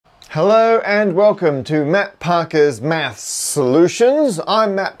Hello and welcome to Matt Parker's Math Solutions.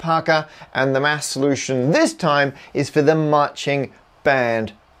 I'm Matt Parker and the math solution this time is for the marching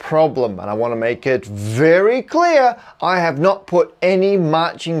band problem. And I want to make it very clear, I have not put any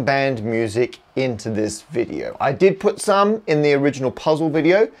marching band music into this video. I did put some in the original puzzle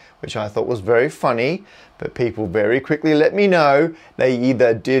video, which I thought was very funny, but people very quickly let me know they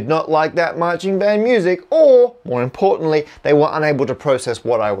either did not like that marching band music or, more importantly, they were unable to process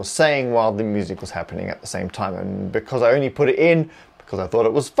what I was saying while the music was happening at the same time. And because I only put it in because I thought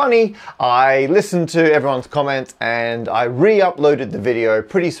it was funny, I listened to everyone's comments and I re-uploaded the video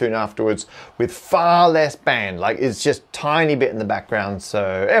pretty soon afterwards with far less band. Like, it's just a tiny bit in the background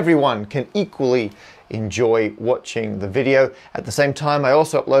so everyone can equally enjoy watching the video. At the same time, I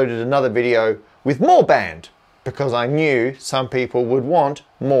also uploaded another video with more band because I knew some people would want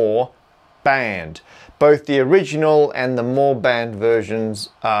more band. Both the original and the more band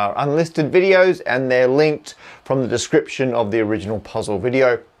versions are unlisted videos and they're linked from the description of the original puzzle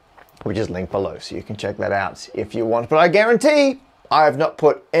video, which is linked below, so you can check that out if you want. But I guarantee I have not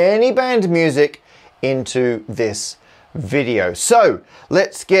put any band music into this video. So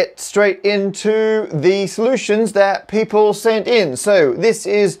let's get straight into the solutions that people sent in. So this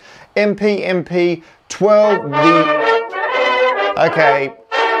is MPMP12. Okay,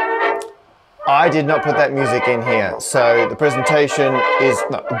 I did not put that music in here, so the presentation is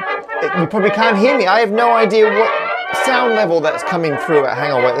not, you probably can't hear me. I have no idea what sound level that's coming through at.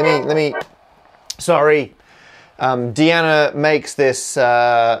 Hang on, wait, let me, sorry. Deanna makes this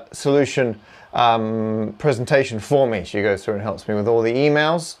solution presentation for me. She goes through and helps me with all the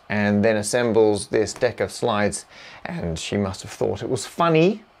emails and then assembles this deck of slides, and she must have thought it was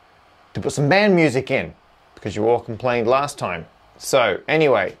funny to put some band music in because you all complained last time. So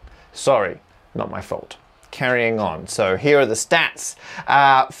anyway, sorry, not my fault. Carrying on. So here are the stats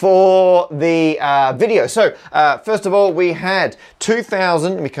for the video. So first of all, we had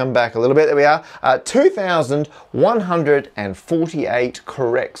 2,000, let me come back a little bit, there we are, 2,148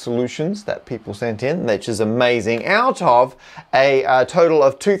 correct solutions that people sent in, which is amazing, out of a total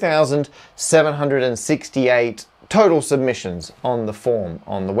of 2,768 total submissions on the form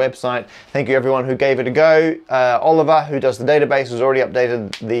on the website. Thank you everyone who gave it a go. Oliver, who does the database, has already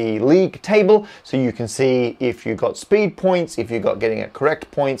updated the league table so you can see if you got speed points, if you got getting it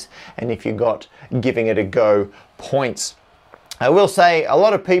correct points, and if you got giving it a go points. I will say a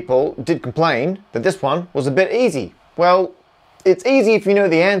lot of people did complain that this one was a bit easy. Well, it's easy if you know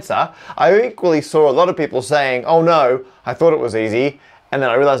the answer. I equally saw a lot of people saying, oh no, I thought it was easy, and then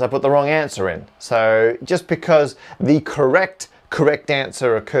I realized I put the wrong answer in. So just because the correct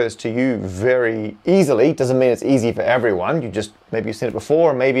answer occurs to you very easily doesn't mean it's easy for everyone. Maybe you've seen it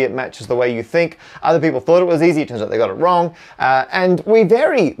before, or maybe it matches the way you think. Other people thought it was easy, it turns out they got it wrong. And we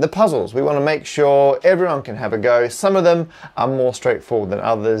vary the puzzles. We want to make sure everyone can have a go. Some of them are more straightforward than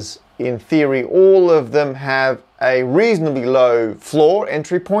others. In theory, all of them have a reasonably low floor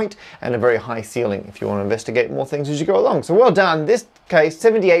entry point and a very high ceiling if you want to investigate more things as you go along. So well done. This case,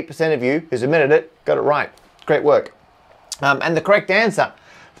 78% of you who submitted it got it right. Great work. And the correct answer,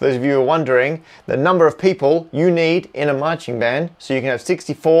 for those of you who are wondering, the number of people you need in a marching band so you can have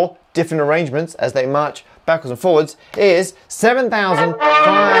 64 different arrangements as they march backwards and forwards is 7,000.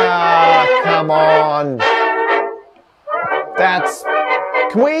 Come on. That's...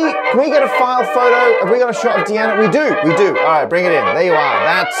 Can we get a file photo? Have we got a shot of Deanna? We do. All right, bring it in. There you are.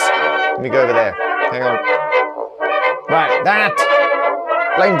 Let me go over there. Hang on. Right,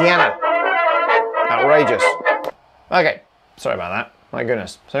 blame Deanna. Outrageous. Okay, sorry about that. My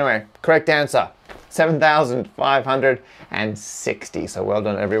goodness. So anyway, correct answer, 7,560. So well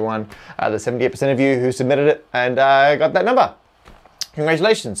done, everyone. The 78% of you who submitted it and got that number.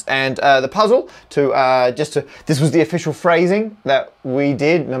 Congratulations. And the puzzle this was the official phrasing that we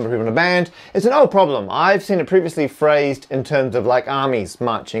did, number of people in a band. It's an old problem. I've seen it previously phrased in terms of like armies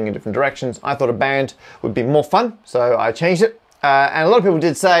marching in different directions. I thought a band would be more fun, so I changed it. And a lot of people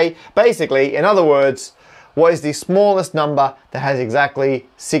did say, basically, in other words, what is the smallest number that has exactly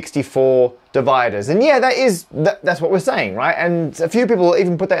 64 dividers? And yeah, that's what we're saying, right? And a few people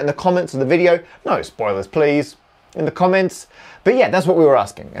even put that in the comments of the video. No spoilers, please, in the comments. But yeah, that's what we were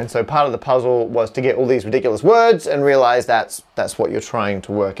asking. And so part of the puzzle was to get all these ridiculous words and realize that's what you're trying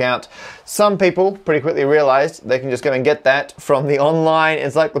to work out. Some people pretty quickly realized they can just go and get that from the online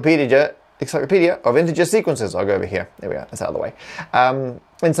encyclopedia of integer sequences. I'll go over here. There we are. That's out of the way.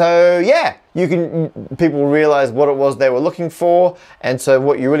 And so, yeah, people realize what it was they were looking for. And so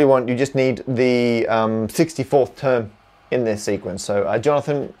what you really want, you just need the 64th term in this sequence. So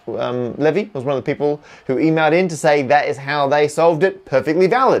Jonathon Levy was one of the people who emailed in to say that is how they solved it. Perfectly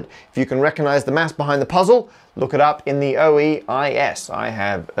valid. If you can recognize the math behind the puzzle, look it up in the OEIS. I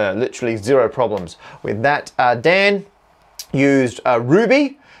have literally zero problems with that. Dan used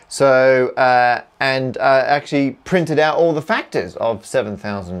Ruby, so and actually printed out all the factors of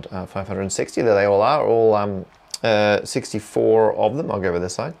 7,560. There they all are, all 64 of them. I'll go over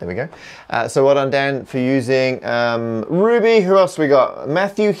this side. There we go. So well done, Dan, for using Ruby. Who else we got?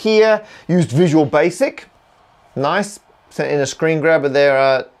 Matthew here used Visual Basic. Nice. Sent in a screen grab of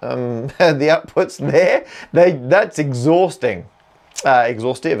their the outputs there. That's exhausting.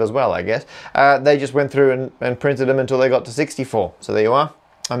 Exhaustive as well, I guess. They just went through and printed them until they got to 64. So there you are.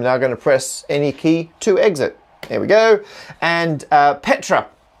 I'm now going to press any key to exit. There we go. And Petra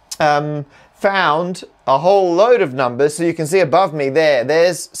found a whole load of numbers. So you can see above me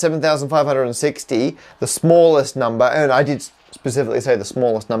there's 7,560, the smallest number. And I did specifically say the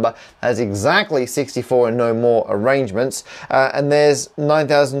smallest number has exactly 64 and no more arrangements. And there's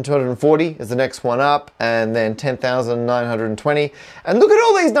 9,240 is the next one up, and then 10,920. And look at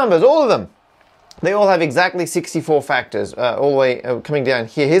all these numbers, all of them. They all have exactly 64 factors, all the way coming down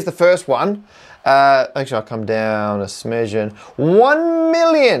here. Here's the first one. Actually, I'll come down a smidgen. 1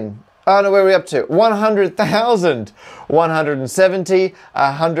 million. Oh no, where are we up to? 100,000, 170,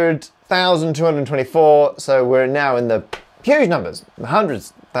 100,224. So we're now in the huge numbers,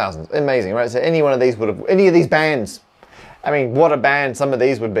 hundreds, thousands. Amazing, right? So any one of these would have, any of these bands. I mean, what a band some of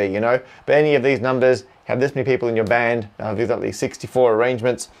these would be, you know? But any of these numbers, have this many people in your band, have exactly 64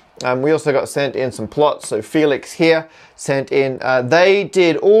 arrangements. We also got sent in some plots. So Felix here sent in, they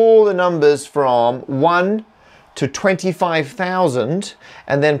did all the numbers from 1 to 25,000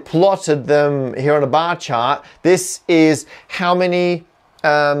 and then plotted them here on a bar chart. This is how many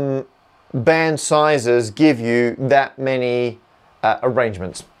band sizes give you that many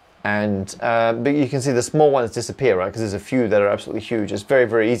arrangements. And but you can see the small ones disappear, right? Because there's a few that are absolutely huge. It's very,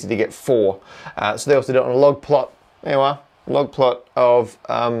 very easy to get 4. So they also do it on a log plot. There you are. Log plot of,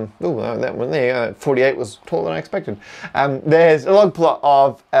 oh, that one there, 48 was taller than I expected. There's a log plot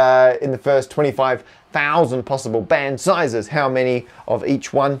of, in the first 25,000 possible band sizes, how many of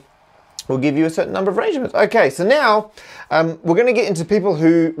each one will give you a certain number of arrangements. Okay, so now we're going to get into people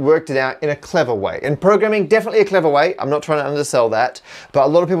who worked it out in a clever way. In programming, definitely a clever way. I'm not trying to undersell that, but a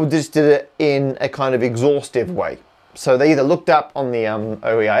lot of people just did it in a kind of exhaustive way. So they either looked up on the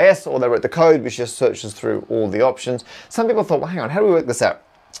OEIS or they wrote the code, which just searches through all the options. Some people thought, well, hang on, how do we work this out?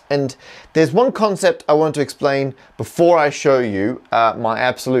 And there's one concept I want to explain before I show you my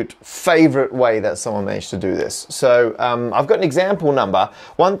absolute favorite way that someone managed to do this. So I've got an example number,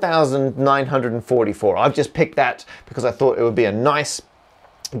 1,944. I've just picked that because I thought it would be a nice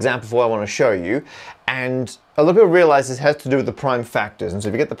example for what I want to show you. And a lot of people realize this has to do with the prime factors. And so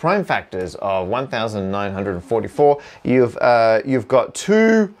if you get the prime factors of 1,944, you've got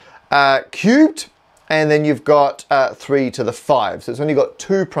 2 cubed, and then you've got 3 to the 5. So it's only got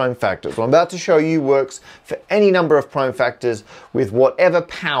 2 prime factors. What I'm about to show you works for any number of prime factors with whatever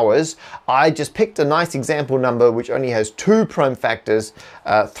powers. I just picked a nice example number which only has 2 prime factors,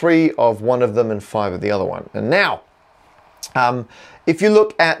 3 of one of them and 5 of the other one. And now, if you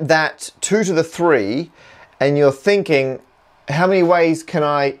look at that 2 to the 3 and you're thinking, how many ways can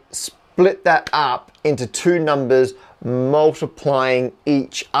I split that up into 2 numbers multiplying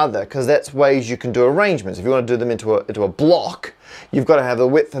each other? Because that's ways you can do arrangements. If you want to do them into a block, you've got to have a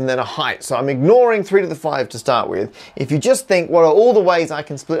width and then a height. So I'm ignoring 3 to the 5 to start with. If you just think, what are all the ways I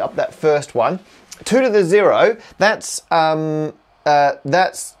can split up that first one? 2 to the 0, that's I'm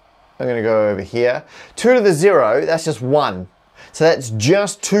going to go over here. 2 to the 0, that's just 1. So that's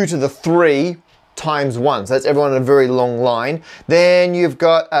just 2 to the 3 times 1. So that's everyone in a very long line. Then you've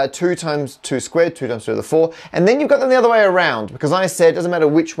got 2 times 2 squared, 2 times 2 to the 4. And then you've got them the other way around, because I said it doesn't matter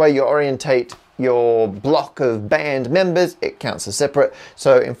which way you orientate your block of band members, it counts as separate.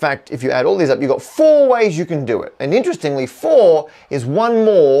 So in fact, if you add all these up, you've got 4 ways you can do it. And interestingly, 4 is 1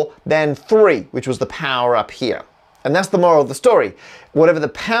 more than 3, which was the power up here. And that's the moral of the story. Whatever the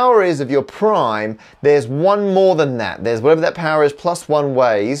power is of your prime, there's 1 more than that. There's whatever that power is plus 1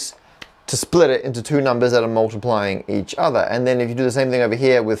 ways to split it into 2 numbers that are multiplying each other. And then if you do the same thing over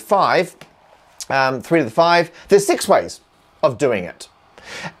here with 5, 3 to the 5, there's 6 ways of doing it.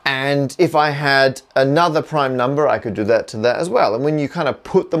 And if I had another prime number, I could do that to that as well. And when you kind of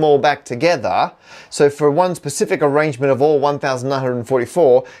put them all back together, so for one specific arrangement of all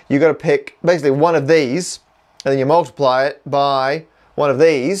 1,944, you've got to pick basically one of these, and then you multiply it by one of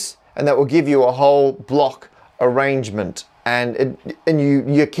these, and that will give you a whole block arrangement. And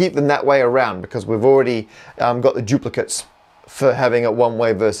you keep them that way around because we've already got the duplicates for having it one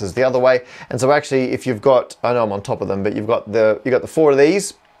way versus the other way. And so actually, if you've got, I know I'm on top of them, but you've got the 4 of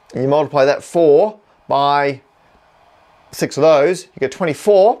these, and you multiply that 4 by 6 of those, you get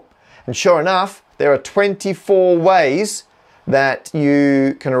 24. And sure enough, there are 24 ways that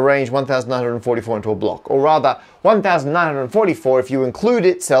you can arrange 1944 into a block. Or rather, 1944, if you include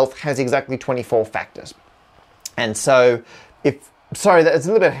itself, has exactly 24 factors. And so, sorry, that's a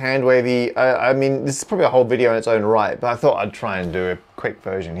little bit hand wavy. I mean, this is probably a whole video in its own right, but I thought I'd try and do a quick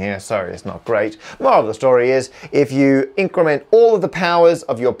version here. Sorry, it's not great. Moral of the story is, if you increment all of the powers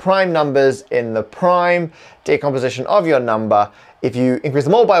of your prime numbers in the prime decomposition of your number, if you increase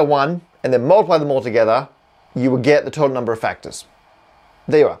them all by 1 and then multiply them all together, you will get the total number of factors.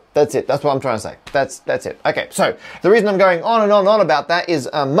 There you are. That's it. That's what I'm trying to say. That's it. Okay, so the reason I'm going on and on and on about that is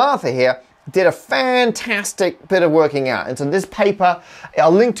Martha here did a fantastic bit of working out. And so this paper,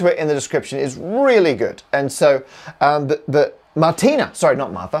 I'll link to it in the description, is really good. And so, but Martina, sorry,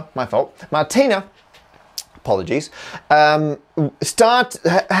 not Martha, my fault. Martina, apologies, had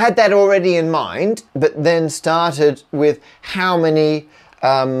that already in mind, but then started with how many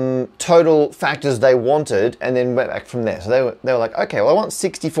total factors they wanted, and then went back from there. So they were like, okay, well, I want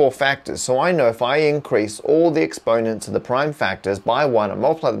 64 factors. So I know if I increase all the exponents of the prime factors by 1 and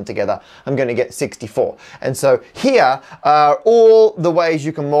multiply them together, I'm going to get 64. And so here are all the ways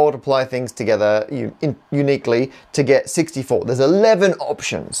you can multiply things together uniquely to get 64. There's 11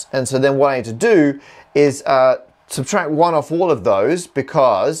 options. And so then what I need to do is subtract 1 off all of those,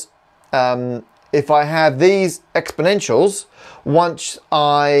 because if I have these exponentials, once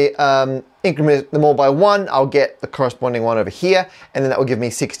I increment them all by 1, I'll get the corresponding one over here, and then that will give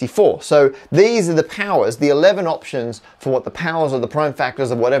me 64. So these are the powers, the 11 options for what the powers of the prime factors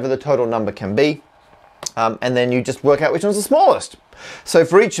of whatever the total number can be. And then you just work out which one's the smallest. So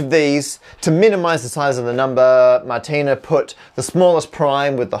for each of these, to minimize the size of the number, Martina put the smallest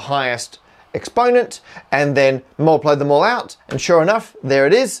prime with the highest exponent and then multiplied them all out, and sure enough, there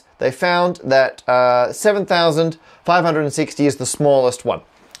it is. They found that 7,560 is the smallest one.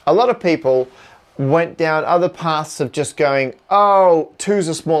 A lot of people went down other paths of just going, oh, 2 is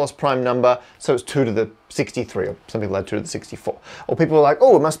the smallest prime number, so it's 2 to the 63, or some people had 2 to the 64. Or people were like,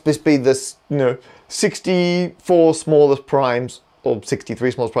 oh, it must just be this, 64 smallest primes, or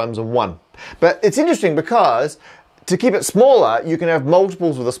 63 smallest primes and 1. But it's interesting because to keep it smaller, you can have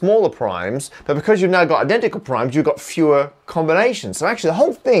multiples of the smaller primes, but because you've now got identical primes, you've got fewer combinations. So actually the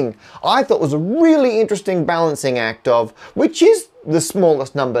whole thing I thought was a really interesting balancing act of which is the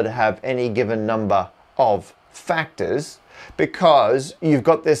smallest number to have any given number of factors, because you've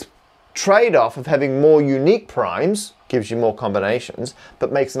got this trade-off of having more unique primes, gives you more combinations,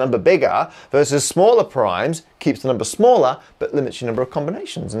 but makes the number bigger, versus smaller primes, keeps the number smaller, but limits your number of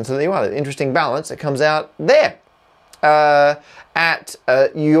combinations. And so there you are, the interesting balance that comes out there.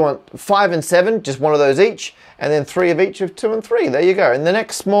 You want 5 and 7, just one of those each, and then 3 of each of 2 and 3. There you go. And the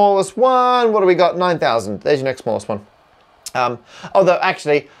next smallest one, what do we got? 9,000. There's your next smallest one. Although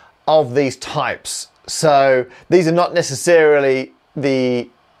actually, of these types, so these are not necessarily the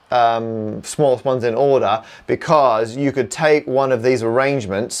smallest ones in order, because you could take one of these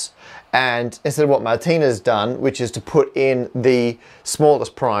arrangements and instead of what Martina's done, which is to put in the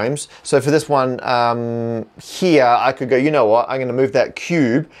smallest primes. So for this one here, I could go, you know what, I'm going to move that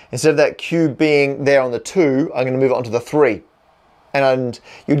cube. Instead of that cube being there on the 2, I'm going to move it onto the 3. And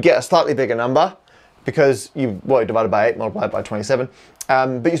you'd get a slightly bigger number because you divided by 8, multiplied by 27.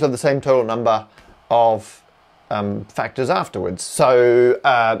 But you still have the same total number of factors afterwards. So,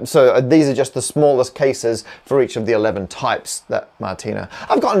 these are just the smallest cases for each of the 11 types that Martina...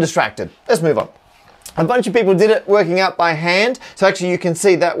 I've gotten distracted. Let's move on. A bunch of people did it working out by hand. So actually you can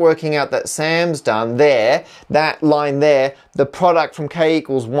see that working out that Sam's done there, that line there, the product from k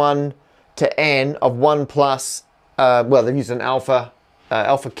equals 1 to n of 1 plus, well, they've used an alpha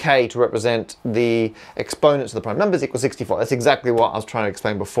k to represent the exponents of the prime numbers equals 64. That's exactly what I was trying to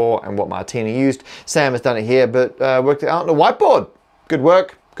explain before and what Martina used. Sam has done it here, but worked it out on a whiteboard. Good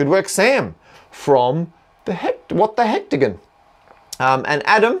work, Sam, from the hectagon. And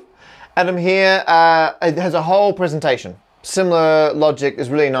Adam here has a whole presentation. Similar logic, is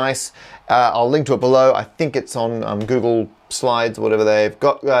really nice. I'll link to it below. I think it's on Google Slides, whatever they've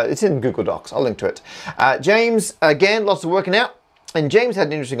got. It's in Google Docs. I'll link to it. James, again, lots of working out. And James had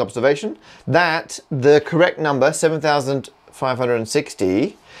an interesting observation that the correct number,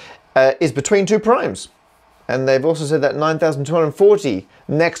 7,560, is between 2 primes. And they've also said that 9,240,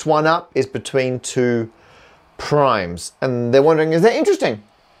 next one up, is between 2 primes. And they're wondering, is that interesting?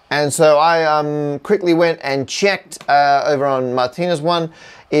 And so I quickly went and checked over on Martina's one.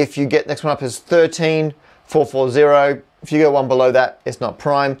 If you get next one up is 13, 440. If you go one below that, it's not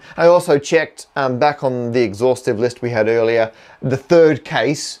prime. I also checked back on the exhaustive list we had earlier. The third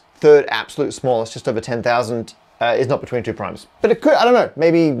case, third absolute smallest, just over 10,000, is not between two primes. But it could, I don't know,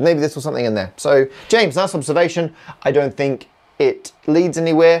 maybe this was something in there. So James, nice observation. I don't think it leads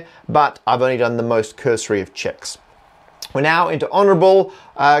anywhere, but I've only done the most cursory of checks. We're now into honourable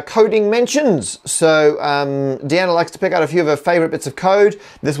coding mentions. So Deanna likes to pick out a few of her favourite bits of code.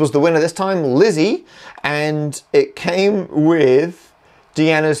 This was the winner this time, Lizzie, and it came with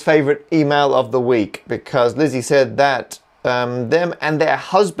Deanna's favourite email of the week, because Lizzie said that them and their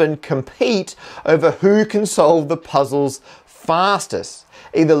husband compete over who can solve the puzzles fastest.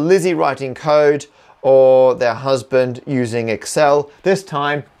 Either Lizzie writing code or their husband using Excel. This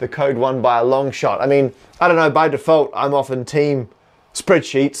time, the code won by a long shot. I mean, I don't know, by default, I'm often team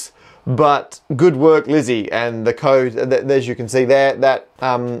spreadsheets, but good work, Lizzie, and the code, as you can see there, that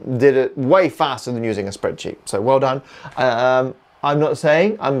did it way faster than using a spreadsheet. So well done. I'm not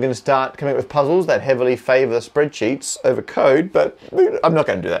saying I'm going to start coming up with puzzles that heavily favor spreadsheets over code, but I'm not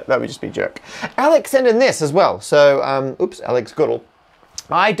going to do that. That would just be a joke. Alex sent in this as well. So, oops, Alex Goodall.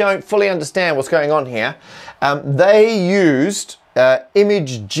 I don't fully understand what's going on here. They used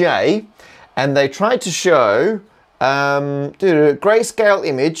image J, and they tried to show a grayscale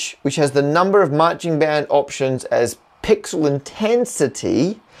image which has the number of marching band options as pixel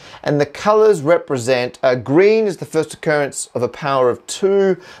intensity, and the colors represent green is the first occurrence of a power of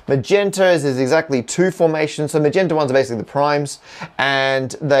 2, magenta is exactly 2 formations, so magenta ones are basically the primes,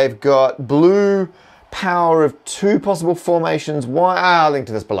 and they've got blue power of 2 possible formations. Why? I'll link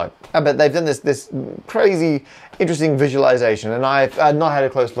to this below. But they've done this crazy, interesting visualization, and I've not had a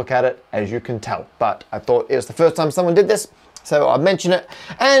close look at it, as you can tell. But I thought it was the first time someone did this, so I'll mention it.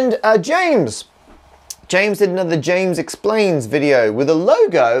 And James did another James Explains video with a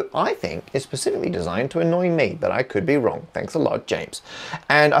logo I think is specifically designed to annoy me, but I could be wrong. Thanks a lot, James.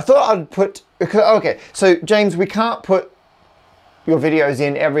 And I thought I'd put, okay, so James, we can't put your videos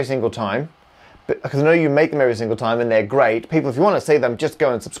in every single time, because I know you make them every single time and they're great. People, if you want to see them, just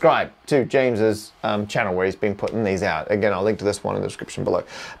go and subscribe to James's channel where he's been putting these out. Again, I'll link to this one in the description below.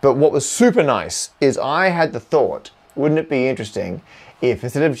 But what was super nice is I had the thought, wouldn't it be interesting if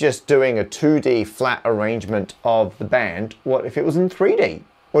instead of just doing a 2D flat arrangement of the band, what if it was in 3D?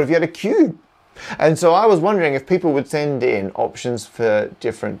 What if you had a cube? And so I was wondering if people would send in options for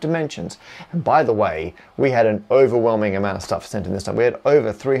different dimensions. And by the way, we had an overwhelming amount of stuff sent in this time. We had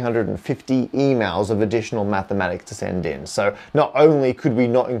over 350 emails of additional mathematics to send in. So not only could we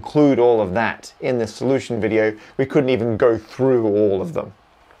not include all of that in this solution video, we couldn't even go through all of them.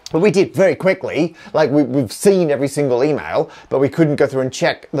 But we did very quickly, like we've seen every single email, but we couldn't go through and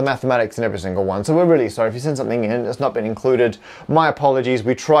check the mathematics in every single one. So we're really sorry if you send something in that's not been included. My apologies.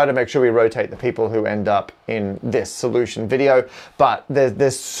 We try to make sure we rotate the people who end up in this solution video, but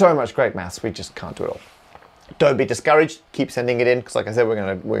there's so much great maths, we just can't do it all. Don't be discouraged, keep sending it in, because like I said, we're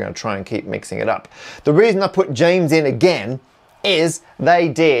gonna try and keep mixing it up. The reason I put James in again is they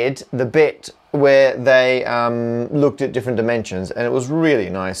did the bit where they looked at different dimensions, and it was really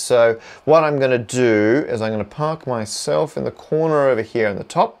nice. So what I'm going to do is I'm going to park myself in the corner over here in the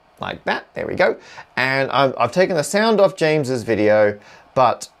top, like that. There we go. And I've taken the sound off James's video,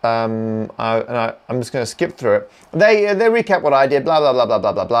 but I'm just going to skip through it. They recap what I did, blah, blah, blah, blah,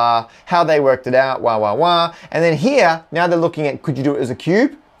 blah, blah, blah, how they worked it out, wah, wah, wah. And then here, now they're looking at, could you do it as a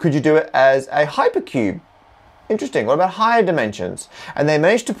cube? Could you do it as a hypercube? Interesting. What about higher dimensions? And they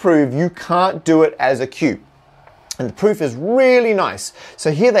managed to prove you can't do it as a cube. And the proof is really nice.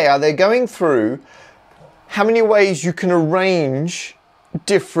 So here they are. They're going through how many ways you can arrange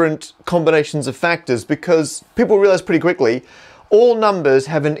different combinations of factors, because people realize pretty quickly all numbers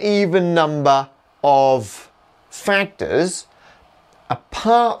have an even number of factors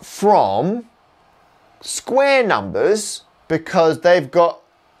apart from square numbers, because they've got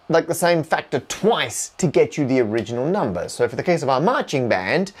like the same factor twice to get you the original number. So for the case of our marching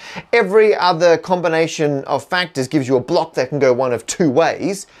band, every other combination of factors gives you a block that can go one of 2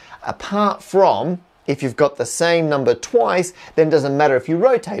 ways, apart from if you've got the same number twice, then it doesn't matter if you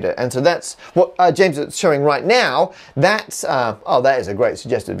rotate it. And so that's what James is showing right now. That's, oh, that is a great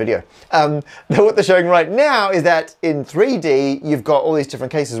suggested video. What they're showing right now is that in 3D, you've got all these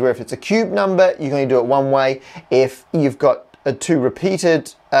different cases where if it's a cube number, you can only do it one way. If you've got 2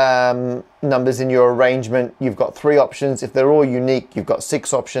 repeated numbers in your arrangement, you've got 3 options. If they're all unique, you've got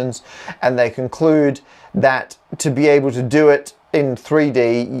 6 options. And they conclude that to be able to do it in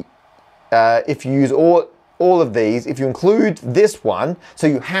 3D, if you use all of these, if you include this one, so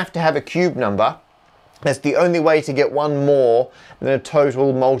you have to have a cube number, That's the only way to get one more than a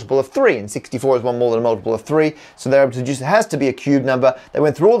total multiple of 3, and 64 is one more than a multiple of 3, so they're able to deduce it has to be a cube number. They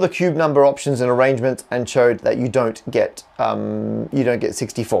went through all the cube number options and arrangements and showed that you don't get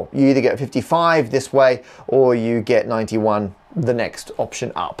 64. You either get 55 this way or you get 91 the next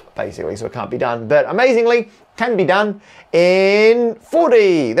option up, basically, so it can't be done. But amazingly, can be done in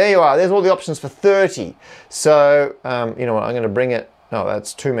 40. There you are. There's all the options for 30. So, you know what, I'm going to bring it. No,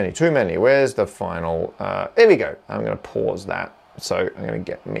 that's too many. Where's the final? There we go. I'm going to pause that. So I'm going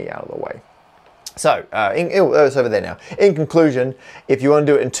to get me out of the way. So it's over there now. In conclusion, if you want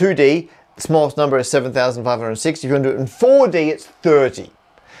to do it in 2D, the smallest number is 7,560. If you want to do it in 4D, it's 30.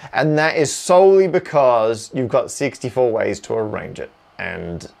 And that is solely because you've got 64 ways to arrange it.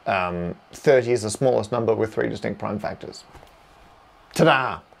 And 30 is the smallest number with 3 distinct prime factors.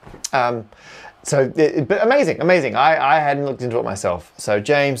 Ta-da! But amazing. I hadn't looked into it myself. So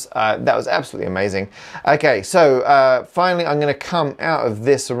James, that was absolutely amazing. Okay, so finally I'm going to come out of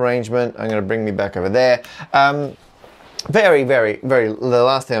this arrangement. I'm going to bring me back over there. The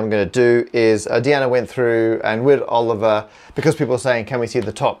last thing I'm going to do is Deanna went through and with Oliver, because people are saying, can we see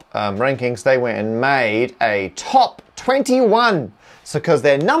the top rankings? They went and made a top 21. So because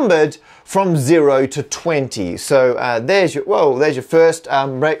they're numbered from 0 to 20. So there's your first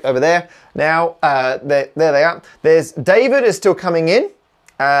rate over there. Now, there they are. There's David is still coming in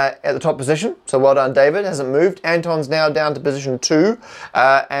at the top position. So well done, David. Hasn't moved. Anton's now down to position 2.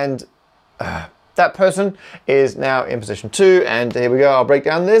 And that person is now in position 2. And here we go. I'll break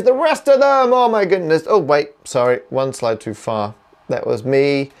down. There's the rest of them. Oh, my goodness. Oh, wait. Sorry. One slide too far. That was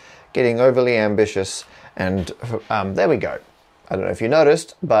me getting overly ambitious. And there we go. I don't know if you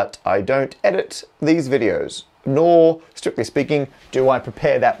noticed, but I don't edit these videos, nor, strictly speaking, do I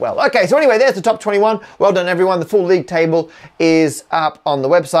prepare that well. Okay, so anyway, there's the top 21. Well done, everyone. The full league table is up on the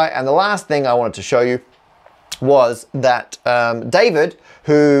website. And the last thing I wanted to show you was that David,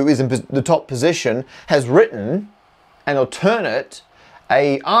 who is in the top position, has written an alternate,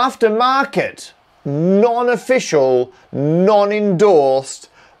 a aftermarket, non-official, non-endorsed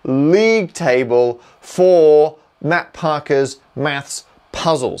league table for Matt Parker's maths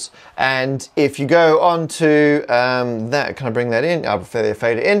puzzles. And if you go on to that, can I bring that in? I'll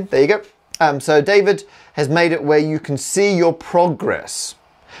fade it in. There you go. So David has made it where you can see your progress.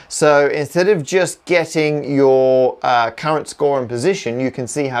 So instead of just getting your current score and position, you can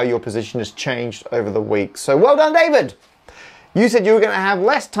see how your position has changed over the week. So well done, David. You said you were going to have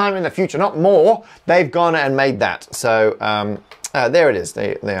less time in the future, not more. They've gone and made that. So there it is.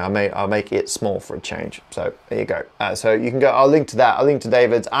 I'll make it small for a change. So there you go. So you can go. I'll link to that. I'll link to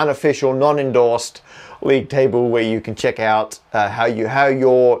David's unofficial, non-endorsed league table where you can check out how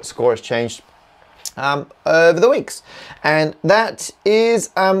your score has changed over the weeks. And that is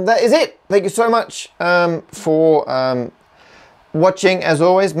it. Thank you so much for watching, as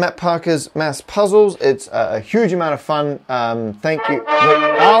always, Matt Parker's Maths Puzzles. It's a huge amount of fun. Thank you.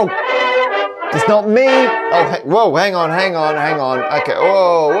 Oh, it's not me. Oh, whoa, hang on. Okay,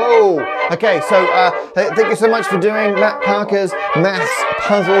 whoa. Okay, so thank you so much for doing Matt Parker's Maths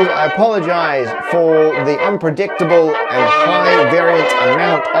Puzzles. I apologize for the unpredictable and high variance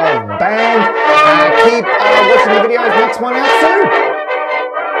amount of band. Keep watching the videos. Next one out soon.